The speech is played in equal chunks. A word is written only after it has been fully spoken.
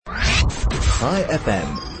Chai FM,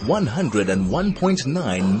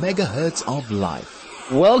 101.9 megahertz of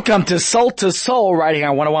life. Welcome to Soul, right here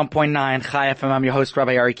on 101.9 Chai FM. I'm your host,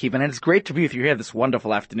 Rabbi Ari Kievman, and it's great to be with you here this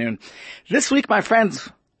wonderful afternoon. This week, my friends,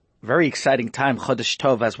 very exciting time, Chodesh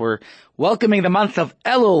Tov, as we're welcoming the month of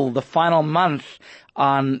Elul, the final month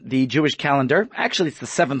on the Jewish calendar. Actually, it's the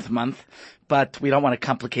 7th month, but we don't want to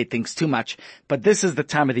complicate things too much. But this is the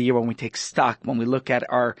time of the year when we take stock, when we look at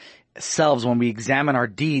ourselves, when we examine our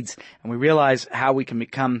deeds, and we realize how we can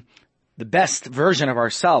become the best version of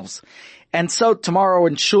ourselves. And so tomorrow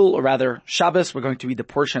in Shul, or rather Shabbos, we're going to read the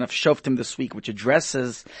portion of Shoftim this week, which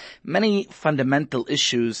addresses many fundamental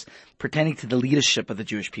issues pertaining to the leadership of the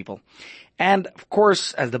Jewish people. And of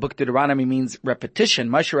course, as the book Deuteronomy means repetition,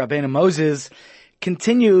 Moshe Rabbeinu Moses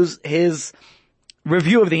continues his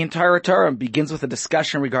review of the entire Torah and begins with a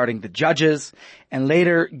discussion regarding the judges, and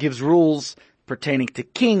later gives rules pertaining to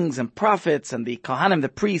kings and prophets and the Kohanim, the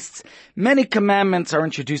priests. Many commandments are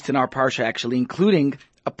introduced in our parsha, actually, including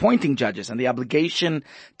appointing judges, and the obligation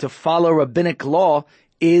to follow rabbinic law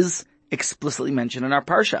is explicitly mentioned in our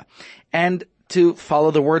parsha. And to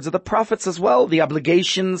follow the words of the prophets as well, the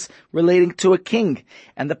obligations relating to a king,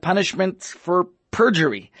 and the punishment for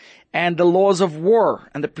perjury, and the laws of war,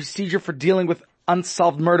 and the procedure for dealing with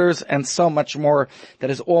unsolved murders, and so much more that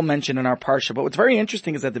is all mentioned in our parsha. But what's very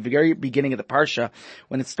interesting is at the very beginning of the parsha,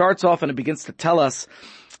 when it starts off and it begins to tell us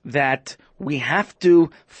that we have to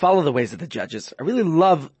follow the ways of the judges. I really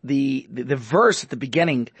love the verse at the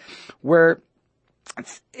beginning where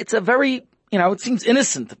it's a very, it seems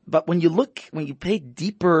innocent, but when you pay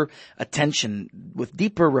deeper attention, with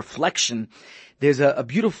deeper reflection, there's a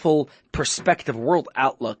beautiful perspective, world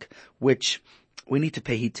outlook, which we need to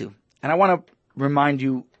pay heed to. And I want to remind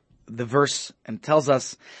you the verse, and tells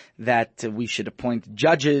us that we should appoint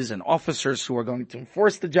judges and officers who are going to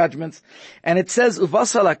enforce the judgments. And it says, you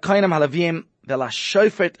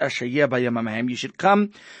should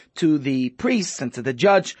come to the priests and to the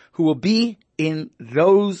judge who will be in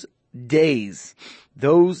those days,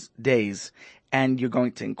 and you're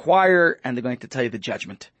going to inquire, and they're going to tell you the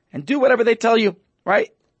judgment. And do whatever they tell you, right?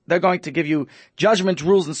 They're going to give you judgment,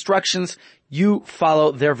 rules, instructions. You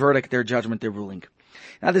follow their verdict, their judgment, their ruling.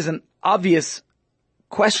 Now there's an obvious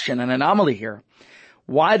question, an anomaly here.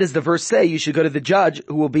 Why does the verse say you should go to the judge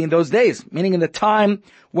who will be in those days? Meaning in the time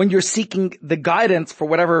when you're seeking the guidance for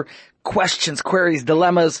whatever questions, queries,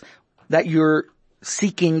 dilemmas that you're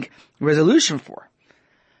seeking resolution for.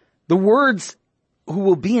 The words who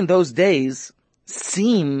will be in those days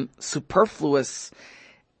seem superfluous,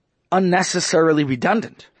 unnecessarily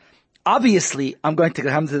redundant. Obviously, I'm going to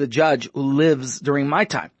come to the judge who lives during my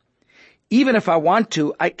time. Even if I want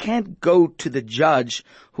to, I can't go to the judge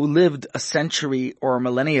who lived a century or a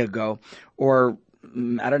millennia ago, or,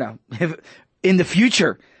 I don't know, in the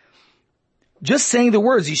future. Just saying the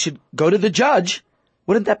words, you should go to the judge,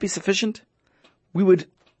 wouldn't that be sufficient? We would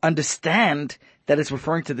understand that it's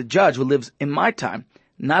referring to the judge who lives in my time,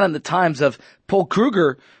 not in the times of Paul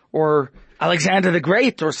Kruger or Alexander the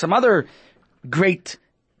Great or some other great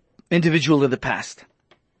individual of the past.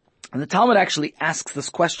 And the Talmud actually asks this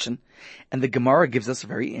question, and the Gemara gives us a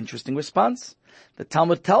very interesting response. The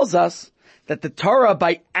Talmud tells us that the Torah,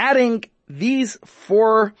 by adding these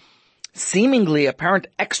 4 seemingly apparent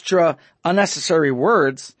extra unnecessary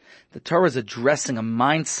words, the Torah is addressing a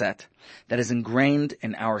mindset that is ingrained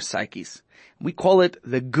in our psyches. We call it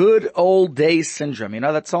the good old days syndrome. You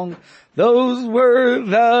know that song? Those were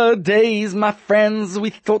the days, my friends,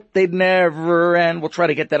 we thought they'd never end. We'll try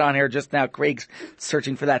to get that on here just now. Craig's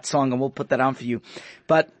searching for that song, and we'll put that on for you.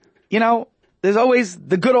 But, there's always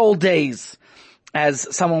the good old days.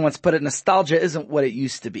 As someone once put it, nostalgia isn't what it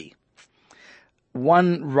used to be.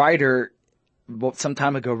 One writer, some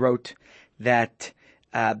time ago, wrote that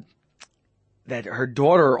her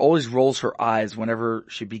daughter always rolls her eyes whenever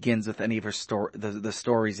she begins with any of her the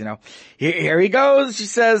stories, Here he goes, she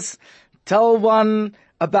says, tell one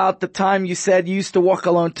about the time you said you used to walk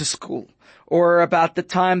alone to school, or about the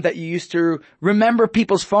time that you used to remember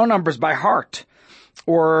people's phone numbers by heart,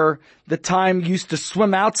 or the time you used to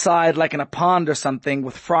swim outside like in a pond or something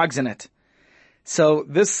with frogs in it. So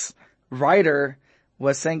this writer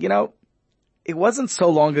was saying, it wasn't so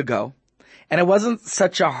long ago, and it wasn't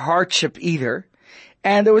such a hardship either.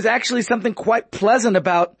 And there was actually something quite pleasant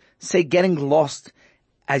about, say, getting lost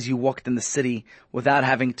as you walked in the city without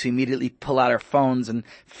having to immediately pull out our phones and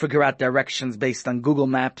figure out directions based on Google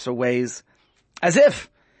Maps or Waze. As if,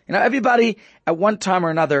 everybody at one time or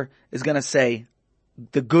another is going to say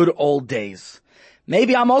the good old days.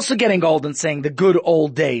 Maybe I'm also getting old and saying the good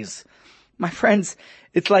old days. My friends,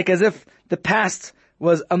 it's like as if the past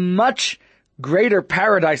was a much greater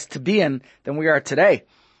paradise to be in than we are today.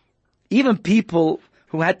 Even people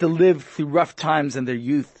who had to live through rough times in their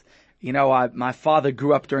youth. My father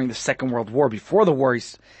grew up during the Second World War, before the war,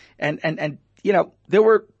 and there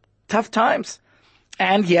were tough times.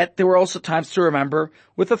 And yet there were also times to remember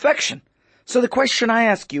with affection. So the question I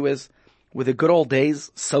ask you is, were the good old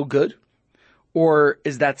days so good? Or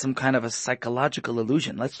is that some kind of a psychological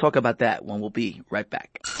illusion? Let's talk about that when we'll be right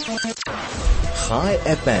back. Chai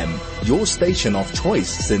FM, your station of choice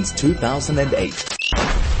since 2008.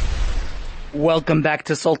 Welcome back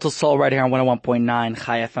to Soul to Soul right here on 101.9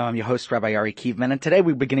 Chai FM. I'm your host, Rabbi Ari Kievman. And today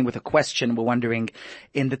we're beginning with a question. We're wondering,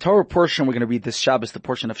 in the Torah portion we're going to read this Shabbos, the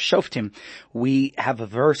portion of Shoftim, we have a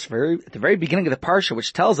verse at the very beginning of the parsha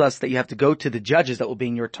which tells us that you have to go to the judges that will be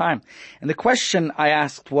in your time. And the question I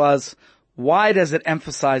asked was, why does it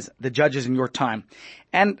emphasize the judges in your time?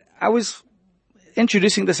 And I was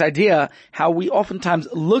introducing this idea how we oftentimes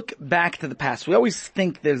look back to the past. We always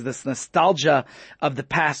think there's this nostalgia of the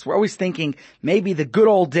past. We're always thinking maybe the good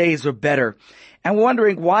old days were better. And we're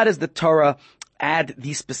wondering, why does the Torah add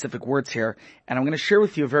these specific words here? And I'm going to share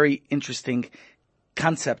with you a very interesting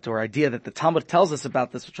concept or idea that the Talmud tells us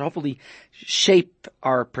about this, which will hopefully shape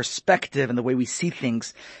our perspective and the way we see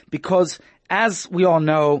things. Because as we all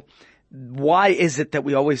know, why is it that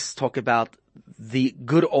we always talk about the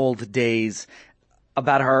good old days,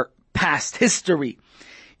 about our past history?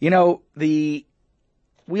 We all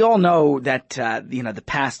know that, the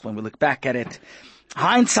past, when we look back at it,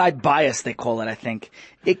 hindsight bias, they call it, I think.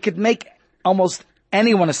 It could make almost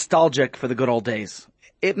anyone nostalgic for the good old days.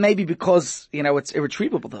 It may be because, it's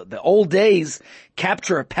irretrievable. The old days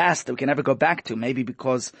capture a past that we can never go back to. Maybe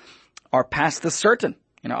because our past is certain,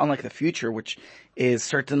 unlike the future, which is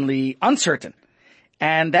certainly uncertain.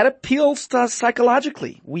 And that appeals to us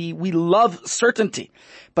psychologically. We love certainty.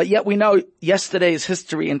 But yet we know yesterday's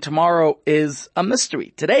history and tomorrow is a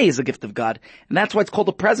mystery. Today is a gift of God. And that's why it's called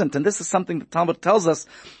the present. And this is something the Talmud tells us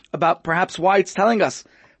about perhaps why it's telling us.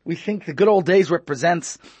 We think the good old days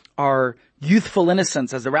represents our youthful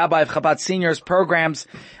innocence. As the rabbi of Chabad Seniors programs,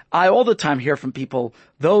 I all the time hear from people,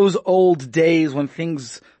 those old days when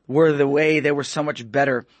things were the way, they were so much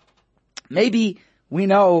better. Maybe we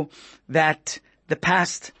know that the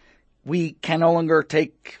past we can no longer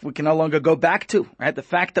go back to, right? The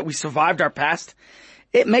fact that we survived our past,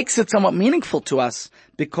 it makes it somewhat meaningful to us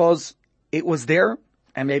because it was there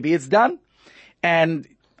and maybe it's done. And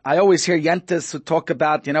I always hear yentas who talk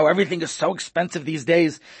about, everything is so expensive these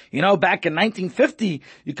days. Back in 1950,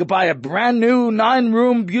 you could buy a brand new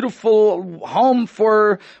 9-room beautiful home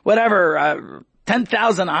for whatever,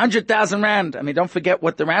 10,000, 100,000 rand. I mean, don't forget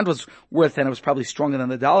what the rand was worth, and it was probably stronger than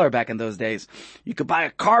the dollar back in those days. You could buy a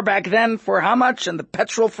car back then for how much, and the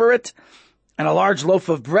petrol for it, and a large loaf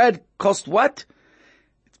of bread cost what?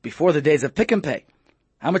 It's before the days of Pick and Pay.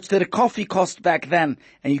 How much did a coffee cost back then?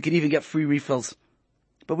 And you could even get free refills.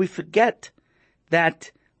 But we forget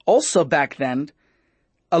that also back then,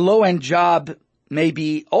 a low-end job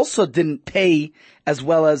maybe also didn't pay as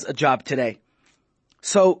well as a job today.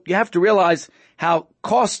 So you have to realize how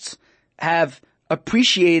costs have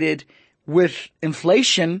appreciated with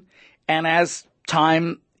inflation, and as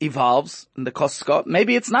time evolves and the costs go up,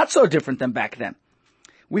 maybe it's not so different than back then.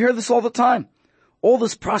 We hear this all the time. All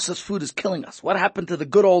this processed food is killing us. What happened to the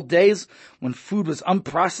good old days when food was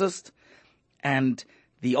unprocessed and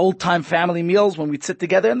the old time family meals when we'd sit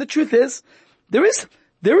together? And the truth is, there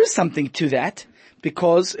is something to that,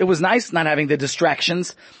 because it was nice not having the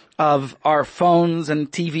distractions of our phones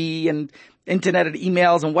and TV and internet and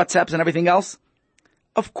emails and WhatsApps and everything else.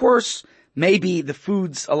 Of course, maybe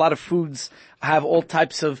a lot of foods have all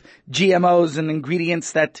types of GMOs and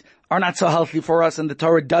ingredients that are not so healthy for us. And the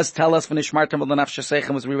Torah does tell us,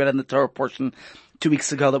 as we read in the Torah portion 2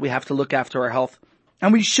 weeks ago, that we have to look after our health.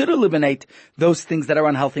 And we should eliminate those things that are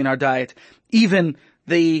unhealthy in our diet. Even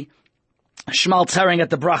the schmaltzering at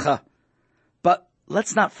the bracha. But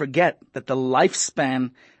let's not forget that the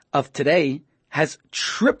lifespan of today has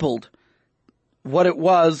tripled what it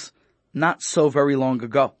was not so very long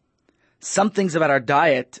ago. Some things about our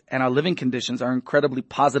diet and our living conditions are incredibly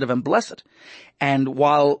positive and blessed. And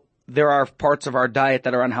while there are parts of our diet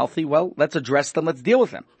that are unhealthy, well, let's address them, let's deal with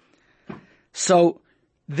them. So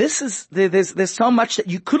there's so much that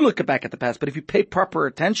you could look back at the past, but if you pay proper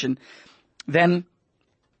attention, then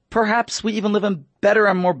perhaps we even live in better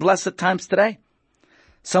and more blessed times today.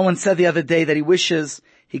 Someone said the other day that he wishes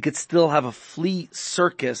he could still have a flea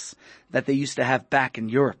circus that they used to have back in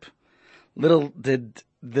Europe. Little did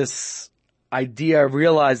this idea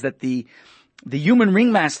realize that the human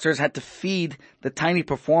ringmasters had to feed the tiny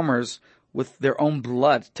performers with their own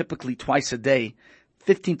blood, typically twice a day,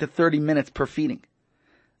 15 to 30 minutes per feeding.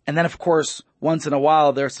 And then, of course, once in a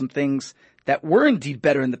while, there are some things that were indeed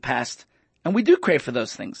better in the past, and we do crave for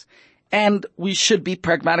those things. And we should be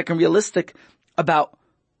pragmatic and realistic about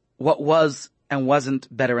what was and wasn't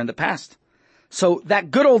better in the past. So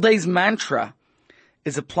that good old days mantra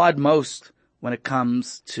is applied most when it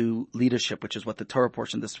comes to leadership, which is what the Torah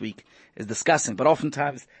portion this week is discussing. But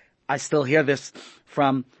oftentimes, I still hear this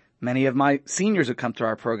from many of my seniors who come to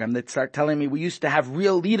our program. They start telling me, we used to have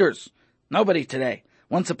real leaders. Nobody today.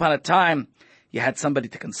 Once upon a time, you had somebody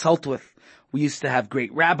to consult with. We used to have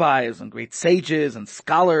great rabbis and great sages and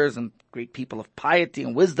scholars and great people of piety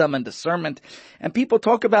and wisdom and discernment. And people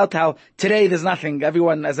talk about how today there's nothing.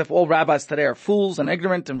 Everyone, as if all rabbis today are fools and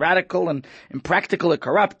ignorant and radical and impractical and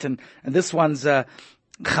corrupt. And this one's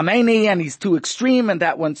Khamenei and he's too extreme, and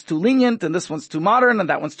that one's too lenient, and this one's too modern, and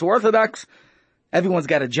that one's too orthodox. Everyone's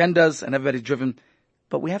got agendas and everybody's driven.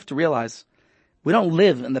 But we have to realize we don't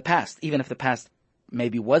live in the past, even if the past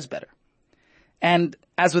maybe was better. And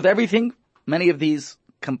as with everything, many of these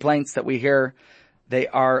complaints that we hear, they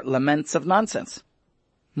are laments of nonsense.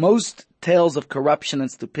 Most tales of corruption and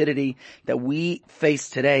stupidity that we face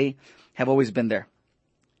today have always been there.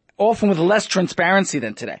 Often with less transparency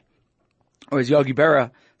than today. Or as Yogi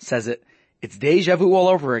Berra says it, it's deja vu all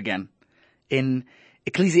over again. In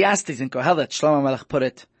Ecclesiastes, in Kohelet, Shlomo Melech put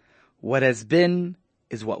it, what has been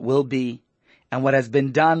is what will be, and what has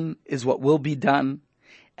been done is what will be done,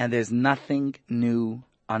 and there's nothing new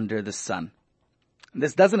under the sun.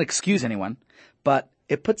 This doesn't excuse anyone, but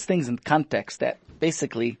it puts things in context that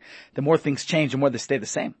basically the more things change, the more they stay the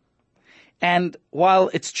same. And while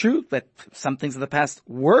it's true that some things in the past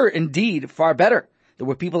were indeed far better, there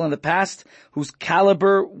were people in the past whose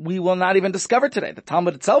caliber we will not even discover today. The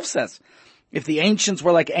Talmud itself says, if the ancients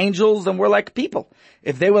were like angels, then we're like people.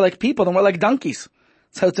 If they were like people, then we're like donkeys.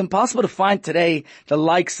 So it's impossible to find today the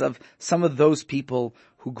likes of some of those people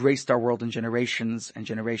who graced our world in generations and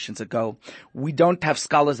generations ago. We don't have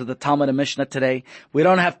scholars of the Talmud and Mishnah today. We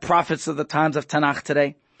don't have prophets of the times of Tanakh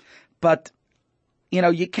today. But,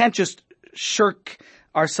 you can't just shirk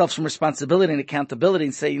ourselves from responsibility and accountability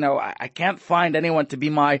and say, I can't find anyone to be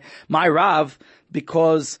my Rav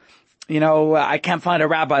because, I can't find a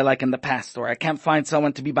rabbi like in the past, or I can't find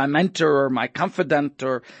someone to be my mentor or my confidant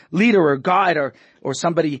or leader or guide or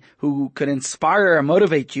somebody who could inspire or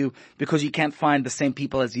motivate you because you can't find the same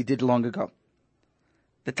people as you did long ago.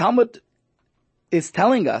 The Talmud is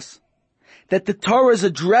telling us that the Torah is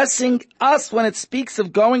addressing us when it speaks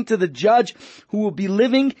of going to the judge who will be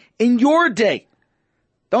living in your day.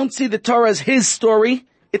 Don't see the Torah as his story.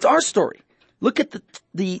 It's our story. Look at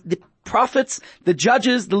the prophets, the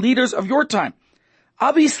judges, the leaders of your time.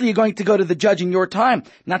 Obviously, you're going to go to the judge in your time,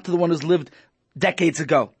 not to the one who's lived decades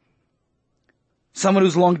ago. Someone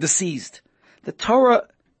who's long deceased. The Torah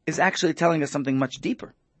is actually telling us something much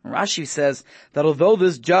deeper. Rashi says that although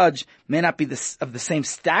this judge may not be of the same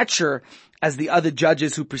stature as the other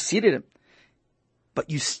judges who preceded him, but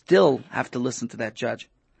you still have to listen to that judge,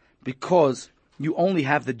 because you only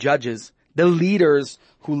have the judges, the leaders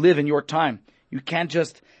who live in your time. You can't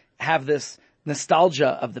just have this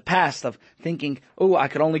nostalgia of the past of thinking, I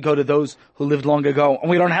could only go to those who lived long ago, and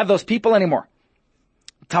we don't have those people anymore.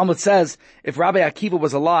 Talmud says, if Rabbi Akiva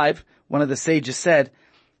was alive, one of the sages said,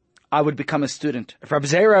 I would become a student. If Rabbi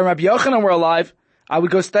Zera and Rabbi Yochanan were alive, I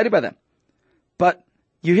would go study by them. But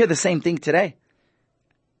you hear the same thing today.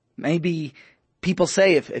 Maybe people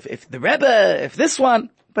say, if the Rebbe, if this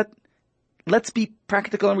one, but let's be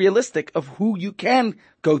practical and realistic of who you can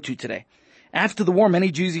go to today. After the war,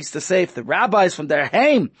 many Jews used to say, if the rabbis from their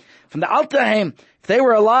Haim, from the Alta Haim, if they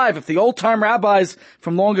were alive, if the old-time rabbis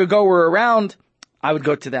from long ago were around, I would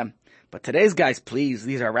go to them. But today's guys, please,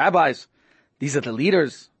 these are rabbis. These are the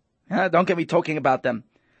leaders. Don't get me talking about them.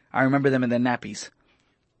 I remember them in their nappies.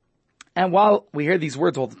 And while we hear these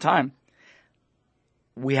words all the time,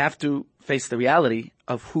 we have to face the reality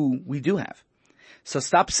of who we do have. So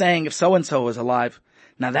stop saying if so-and-so is alive,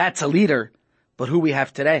 now that's a leader, but who we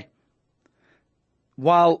have today.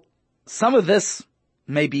 While some of this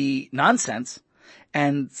may be nonsense,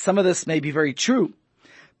 and some of this may be very true,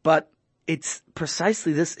 but it's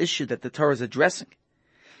precisely this issue that the Torah is addressing.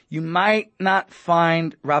 You might not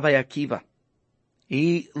find Rabbi Akiva.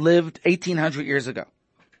 He lived 1800 years ago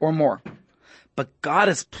or more. But God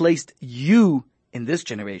has placed you in this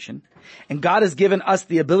generation, and God has given us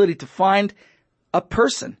the ability to find a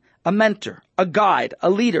person, a mentor, a guide, a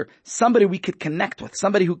leader, somebody we could connect with,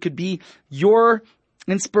 somebody who could be your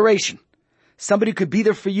inspiration, somebody who could be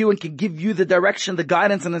there for you and could give you the direction, the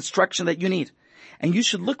guidance, and instruction that you need. And you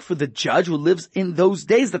should look for the judge who lives in those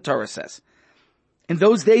days, the Torah says. In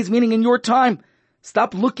those days, meaning in your time.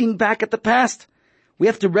 Stop looking back at the past. We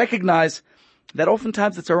have to recognize that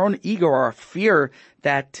oftentimes it's our own ego or our fear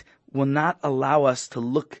that will not allow us to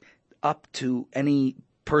look up to any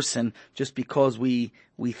person just because we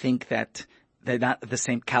think that they're not the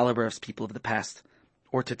same caliber as people of the past,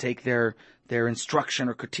 or to take their instruction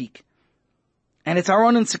or critique. And it's our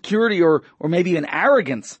own insecurity or maybe an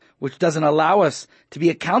arrogance which doesn't allow us to be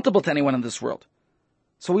accountable to anyone in this world.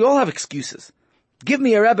 So we all have excuses. Give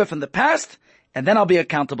me a Rebbe from the past, and then I'll be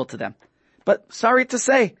accountable to them. But sorry to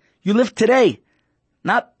say, you live today,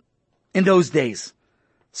 not in those days.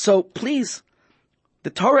 So please, the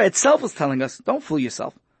Torah itself is telling us, don't fool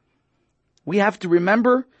yourself. We have to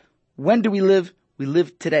remember, when do we live? We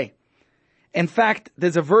live today. In fact,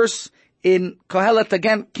 there's a verse in Kohelet,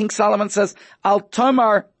 again, King Solomon says, Al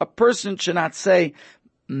Tomar, a person should not say,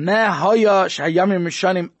 don't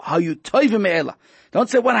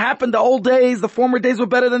say what happened the old days, the former days were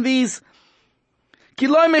better than these. It's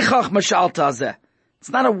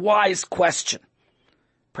not a wise question.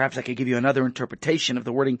 Perhaps I could give you another interpretation of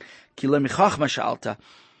the wording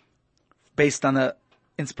based on the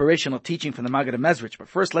inspirational teaching from the Maggid of Mezrich. But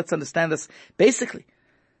first, let's understand this basically.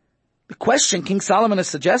 The question King Solomon is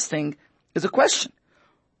suggesting is a question.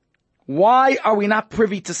 Why are we not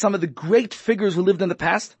privy to some of the great figures who lived in the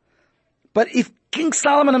past? But if King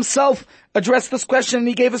Solomon himself addressed this question and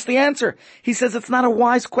he gave us the answer, he says it's not a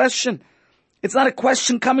wise question. It's not a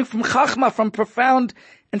question coming from Chachma, from profound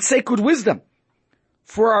and sacred wisdom.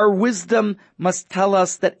 For our wisdom must tell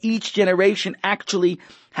us that each generation actually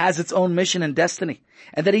has its own mission and destiny,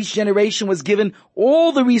 and that each generation was given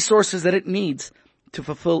all the resources that it needs to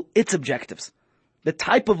fulfill its objectives. The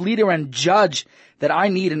type of leader and judge that I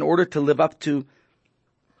need in order to live up to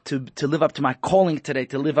live up to my calling today,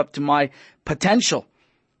 to live up to my potential.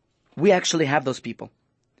 We actually have those people.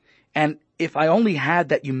 And if I only had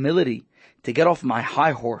that humility to get off my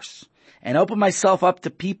high horse and open myself up to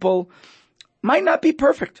people, might not be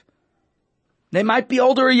perfect. They might be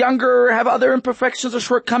older or younger, or have other imperfections or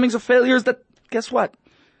shortcomings or failures that, guess what?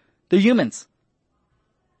 They're humans.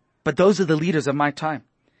 But those are the leaders of my time.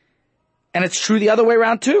 And it's true the other way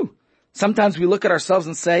around too. Sometimes we look at ourselves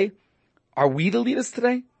and say, are we the leaders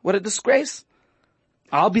today? What a disgrace.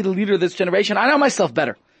 I'll be the leader of this generation. I know myself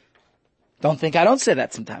better. Don't think I don't say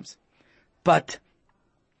that sometimes. But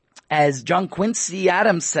as John Quincy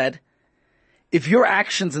Adams said, if your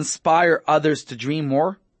actions inspire others to dream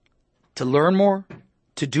more, to learn more,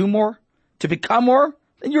 to do more, to become more,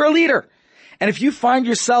 then you're a leader. And if you find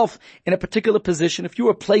yourself in a particular position, if you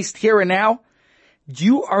are placed here and now,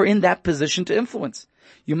 you are in that position to influence.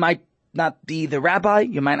 You might not be the rabbi,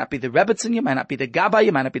 you might not be the rebbitzin, you might not be the gabbai,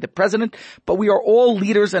 you might not be the president, but we are all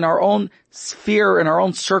leaders in our own sphere, in our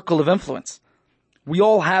own circle of influence. We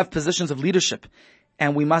all have positions of leadership,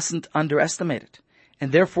 and we mustn't underestimate it.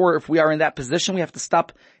 And therefore, if we are in that position, we have to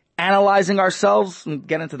stop analyzing ourselves and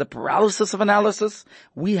get into the paralysis of analysis.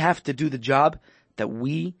 We have to do the job that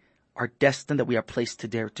we are destined, that we are placed to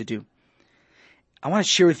dare to do. I want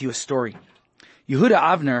to share with you a story. Yehuda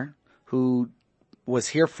Avner, who was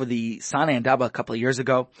here for the Sana and Daba a couple of years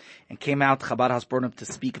ago and came out, Chabad House brought him to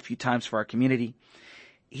speak a few times for our community.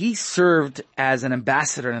 He served as an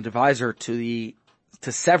ambassador and advisor to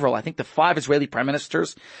several, I think the 5 Israeli prime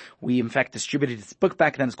ministers. We in fact distributed his book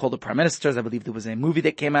back then. It's called The Prime Ministers. I believe there was a movie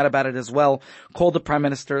that came out about it as well, called The Prime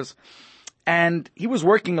Ministers. And he was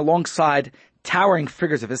working alongside towering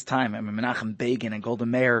figures of his time, Menachem Begin and Golda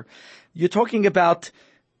Meir. You're talking about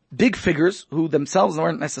big figures who themselves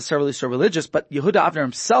weren't necessarily so religious, but Yehuda Avner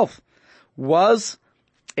himself was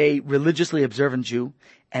a religiously observant Jew,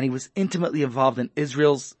 and he was intimately involved in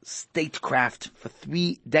Israel's statecraft for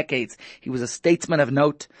 3 decades. He was a statesman of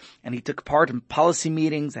note, and he took part in policy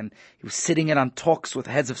meetings, and he was sitting in on talks with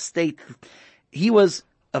heads of state. He was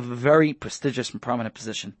of a very prestigious and prominent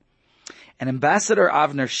position. And Ambassador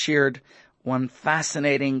Avner shared one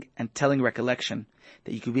fascinating and telling recollection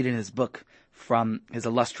that you can read in his book from his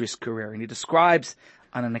illustrious career. And he describes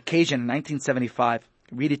on an occasion in 1975,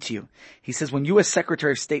 read it to you. He says, when U.S.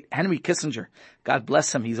 Secretary of State Henry Kissinger, God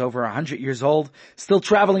bless him, he's over 100 years old, still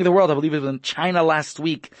traveling the world. I believe he was in China last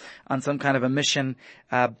week on some kind of a mission.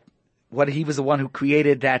 He was the one who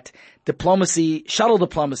created that diplomacy, shuttle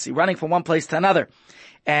diplomacy, running from one place to another.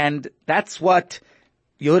 And that's what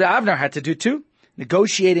Yehuda Avner had to do too,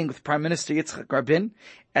 negotiating with Prime Minister Yitzhak Rabin,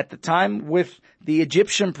 at the time with the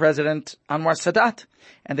Egyptian president Anwar Sadat.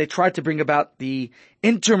 And they tried to bring about the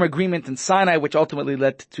interim agreement in Sinai, which ultimately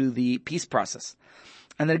led to the peace process.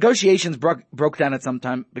 And the negotiations broke down at some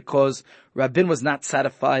time because Rabin was not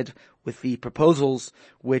satisfied with the proposals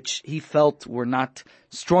which he felt were not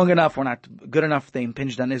strong enough, were not good enough. They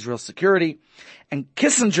impinged on Israel's security. And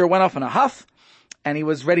Kissinger went off in a huff, and he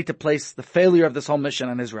was ready to place the failure of this whole mission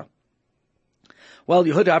on Israel. Well,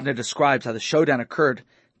 Yehuda Avner describes how the showdown occurred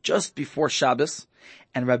just before Shabbos,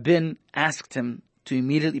 and Rabin asked him to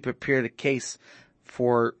immediately prepare the case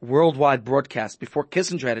for worldwide broadcast before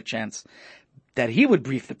Kissinger had a chance, that he would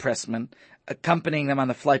brief the pressmen, accompanying them on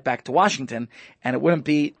the flight back to Washington, and it wouldn't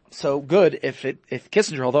be so good if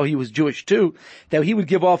Kissinger, although he was Jewish too, that he would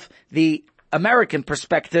give off the American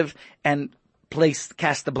perspective and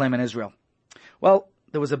cast the blame on Israel. Well,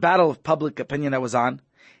 there was a battle of public opinion that was on,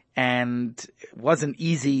 and it wasn't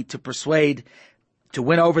easy to persuade, to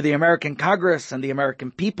win over the American Congress and the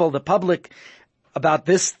American people, the public, about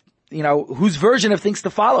this, whose version of things to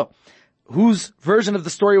follow, whose version of the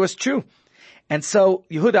story was true. And so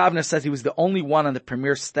Yehuda Avner says he was the only one on the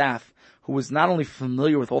premier staff who was not only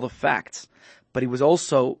familiar with all the facts, but he was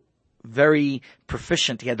also very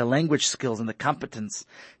proficient. He had the language skills and the competence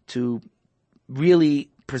to really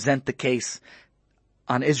present the case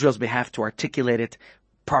on Israel's behalf, to articulate it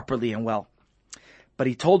properly and well. But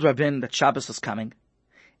he told Rabin that Shabbos was coming,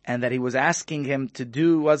 and that he was asking him to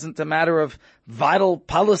do wasn't a matter of vital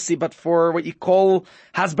policy, but for what you call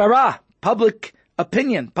hasbara, public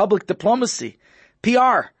opinion, public diplomacy,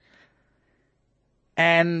 PR.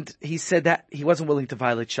 And he said that he wasn't willing to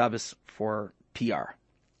violate Shabbos for PR.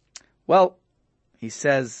 Well, he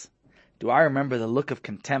says, do I remember the look of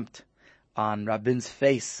contempt on Rabin's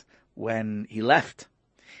face when he left?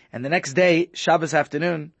 And the next day, Shabbos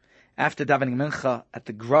afternoon, after davening mincha at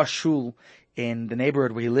the Gra Shul in the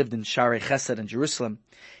neighborhood where he lived in Sharei Chesed in Jerusalem,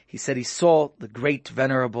 he said he saw the great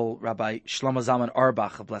venerable Rabbi Shlomo Zalman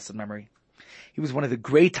Auerbach of blessed memory. He was one of the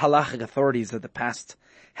great halachic authorities of the past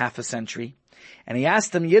half a century. And he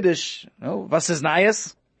asked him Yiddish, was is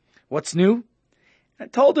Nayas? What's new? I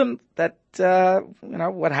told him that,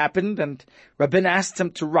 what happened. And Rabin asked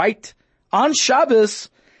him to write on Shabbos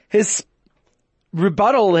his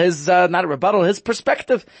rebuttal, his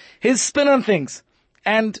perspective, his spin on things.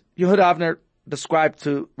 And Yehuda Avner described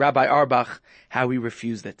to Rabbi Auerbach how he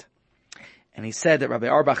refused it. And he said that Rabbi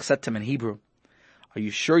Auerbach said to him in Hebrew, are you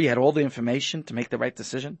sure you had all the information to make the right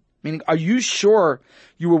decision? Meaning, are you sure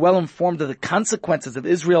you were well informed of the consequences of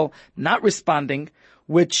Israel not responding,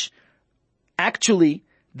 which actually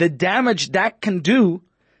the damage that can do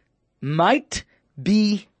might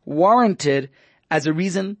be warranted as a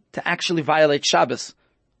reason to actually violate Shabbos?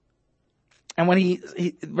 And when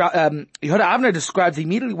Yehuda Avner describes, he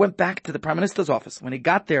immediately went back to the Prime Minister's office. When he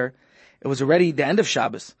got there, it was already the end of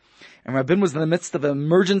Shabbos. And Rabin was in the midst of an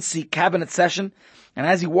emergency cabinet session. And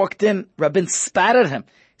as he walked in, Rabin spat at him.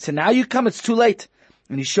 He said, now you come, it's too late.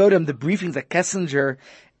 And he showed him the briefings that Kissinger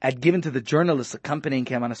had given to the journalists accompanying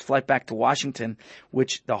him on his flight back to Washington,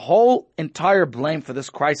 which the whole entire blame for this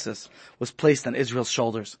crisis was placed on Israel's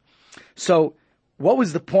shoulders. So what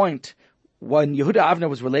was the point when Yehuda Avner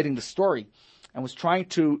was relating the story and was trying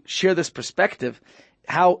to share this perspective,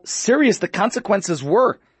 how serious the consequences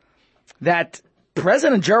were, that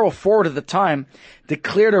President Gerald Ford at the time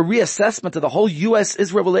declared a reassessment of the whole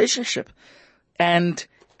U.S.-Israel relationship. And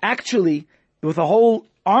actually, with a whole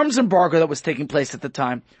arms embargo that was taking place at the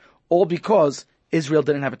time, all because Israel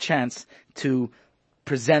didn't have a chance to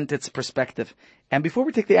present its perspective. And before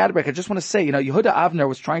we take the ad break, I just want to say, Yehuda Avner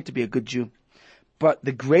was trying to be a good Jew. But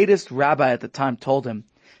the greatest rabbi at the time told him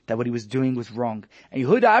that what he was doing was wrong. And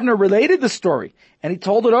Yehuda Avner related the story, and he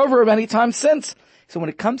told it over many times since. So when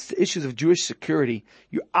it comes to issues of Jewish security,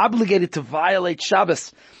 you're obligated to violate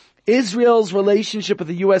Shabbos. Israel's relationship with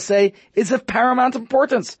the USA is of paramount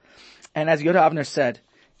importance. And as Yehuda Avner said,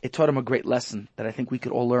 it taught him a great lesson that I think we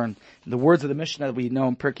could all learn. In the words of the Mishnah that we know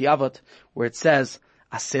in Pirkei Avot, where it says,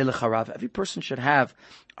 Aseh lecha rav. Every person should have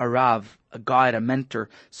a rav, a guide, a mentor,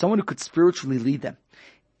 someone who could spiritually lead them.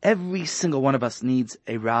 Every single one of us needs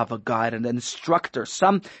a rav, a guide, an instructor,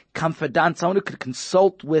 some confidant, someone who could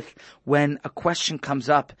consult with when a question comes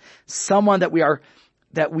up, someone that we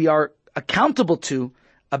are accountable to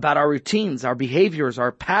about our routines, our behaviors,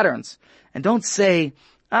 our patterns. And don't say,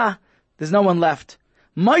 there's no one left.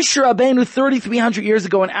 Moshe Rabbeinu 3,300 years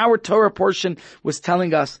ago in our Torah portion was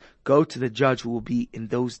telling us, go to the judge who will be in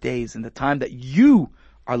those days, in the time that you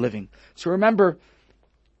are living. So remember,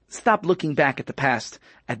 stop looking back at the past,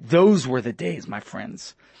 at those were the days, my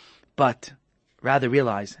friends. But rather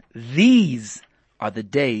realize, these are the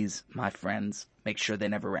days, my friends. Make sure they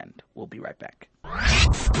never end. We'll be right back.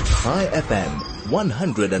 Chai FM,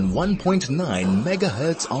 101.9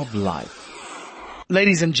 megahertz of life.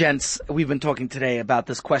 Ladies and gents, we've been talking today about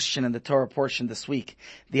this question in the Torah portion this week.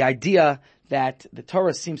 The idea that the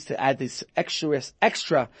Torah seems to add these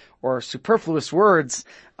extra or superfluous words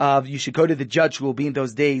of you should go to the judge who will be in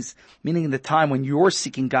those days, meaning in the time when you're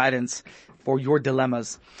seeking guidance for your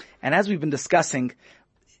dilemmas. And as we've been discussing,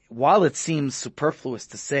 while it seems superfluous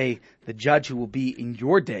to say the judge who will be in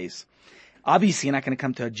your days, obviously you're not going to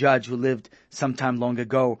come to a judge who lived sometime long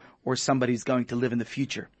ago or somebody's going to live in the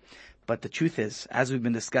future. But the truth is, as we've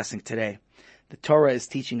been discussing today, the Torah is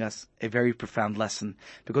teaching us a very profound lesson,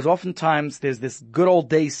 because oftentimes there's this good old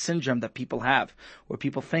days syndrome that people have, where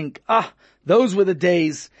people think, those were the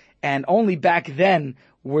days, and only back then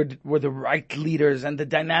were the right leaders and the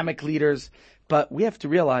dynamic leaders. But we have to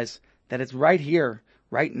realize that it's right here,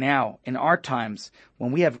 right now, in our times,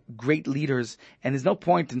 when we have great leaders, and there's no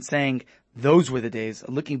point in saying those were the days,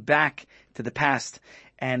 looking back to the past,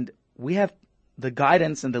 and we have the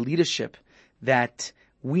guidance and the leadership that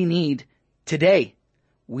we need today.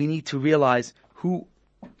 We need to realize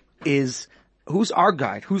who's our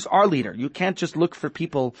guide, who's our leader. You can't just look for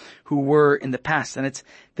people who were in the past. And it's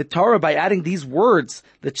the Torah, by adding these words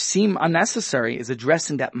that seem unnecessary, is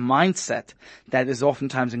addressing that mindset that is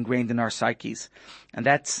oftentimes ingrained in our psyches. And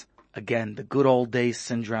that's, again, the good old days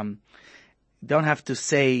syndrome. You don't have to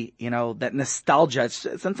say, that nostalgia.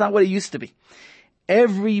 It's not what it used to be.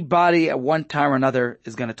 Everybody at one time or another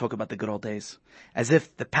is going to talk about the good old days, as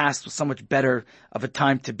if the past was so much better of a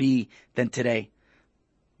time to be than today.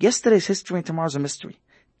 Yesterday's history and tomorrow's a mystery.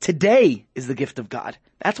 Today is the gift of God.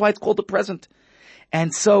 That's why it's called the present.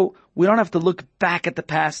 And so we don't have to look back at the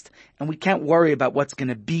past, and we can't worry about what's going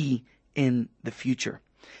to be in the future.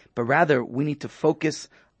 But rather, we need to focus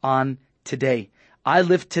on today. I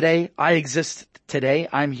live today. I exist today.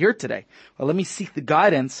 I'm here today. Well, let me seek the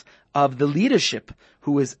guidance of the leadership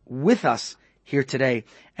who is with us here today,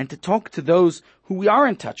 and to talk to those who we are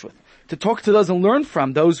in touch with, to talk to those and learn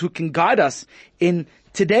from those who can guide us in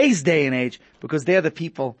today's day and age, because they're the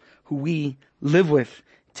people who we live with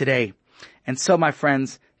today. And so, my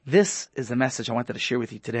friends, this is a message I wanted to share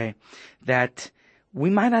with you today, that we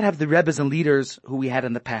might not have the rebbes and leaders who we had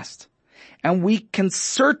in the past. And we're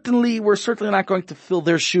certainly not going to fill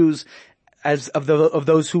their shoes as of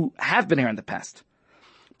those who have been here in the past.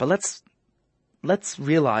 But let's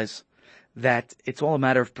realize that it's all a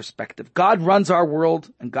matter of perspective. God runs our world,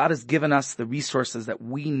 and God has given us the resources that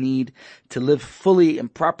we need to live fully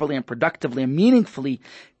and properly and productively and meaningfully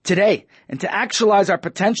today, and to actualize our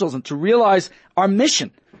potentials and to realize our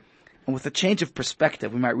mission. And with a change of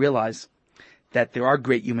perspective, we might realize that there are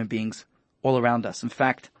great human beings all around us. In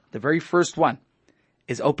fact, the very first one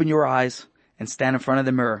is open your eyes and stand in front of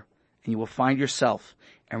the mirror, and you will find yourself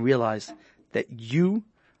and realize that you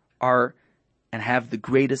are and have the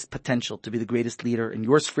greatest potential to be the greatest leader in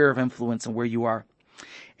your sphere of influence and where you are.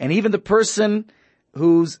 And even the person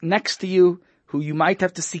who's next to you, who you might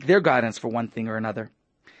have to seek their guidance for one thing or another.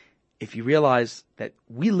 If you realize that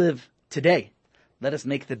we live today, let us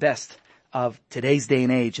make the best of today's day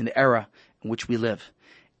and age and the era in which we live.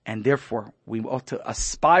 And therefore, we ought to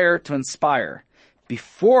aspire to inspire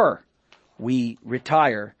before we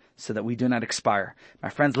retire, so that we do not expire. My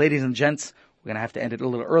friends, ladies and gents, we're going to have to end it a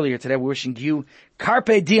little earlier today. We're wishing you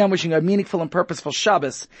Carpe Diem, wishing you a meaningful and purposeful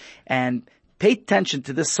Shabbos. And pay attention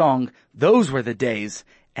to this song, Those Were the Days,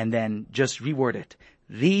 and then just reword it.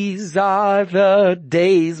 These are the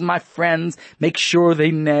days, my friends. Make sure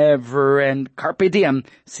they never end. Carpe Diem.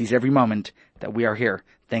 Seize every moment that we are here.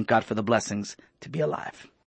 Thank God for the blessings to be alive.